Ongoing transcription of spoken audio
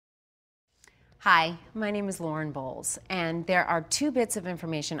Hi, my name is Lauren Bowles, and there are two bits of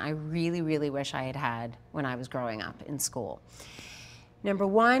information I really wish I had had when I was growing up in school. Number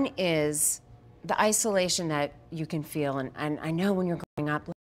one is the isolation that you can feel, and I know when you're growing up,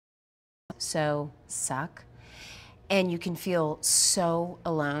 so suck, and you can feel so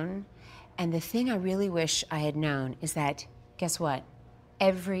alone. And the thing I really wish I had known is that, guess what?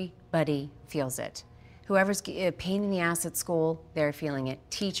 Everybody feels it. Whoever's a pain in the ass at school, they're feeling it.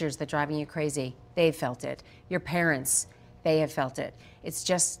 Teachers that are driving you crazy, they've felt it. Your parents, they have felt it. It's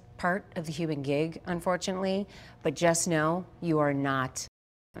just part of the human gig, unfortunately, but just know you are not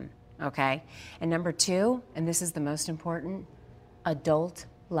alone, okay? And number two, and this is the most important, adult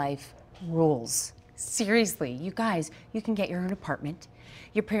life rules. Seriously, you guys, you can get your own apartment.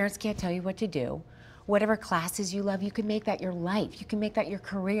 Your parents can't tell you what to do. Whatever classes you love, you can make that your life. You can make that your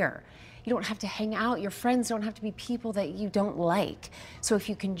career. You don't have to hang out. Your friends don't have to be people that you don't like. So if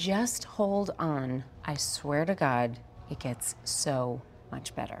you can just hold on, I swear to God, it gets so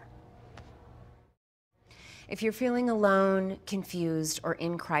much better. If you're feeling alone, confused, or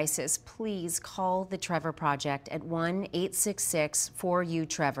in crisis, please call the Trevor Project at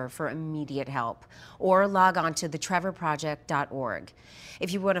 1-866-4U-TREVOR for immediate help, or log on to thetrevorproject.org.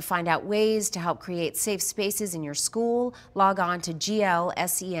 If you want to find out ways to help create safe spaces in your school, log on to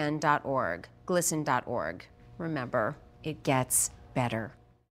glsen.org, glisten.org. Remember, it gets better.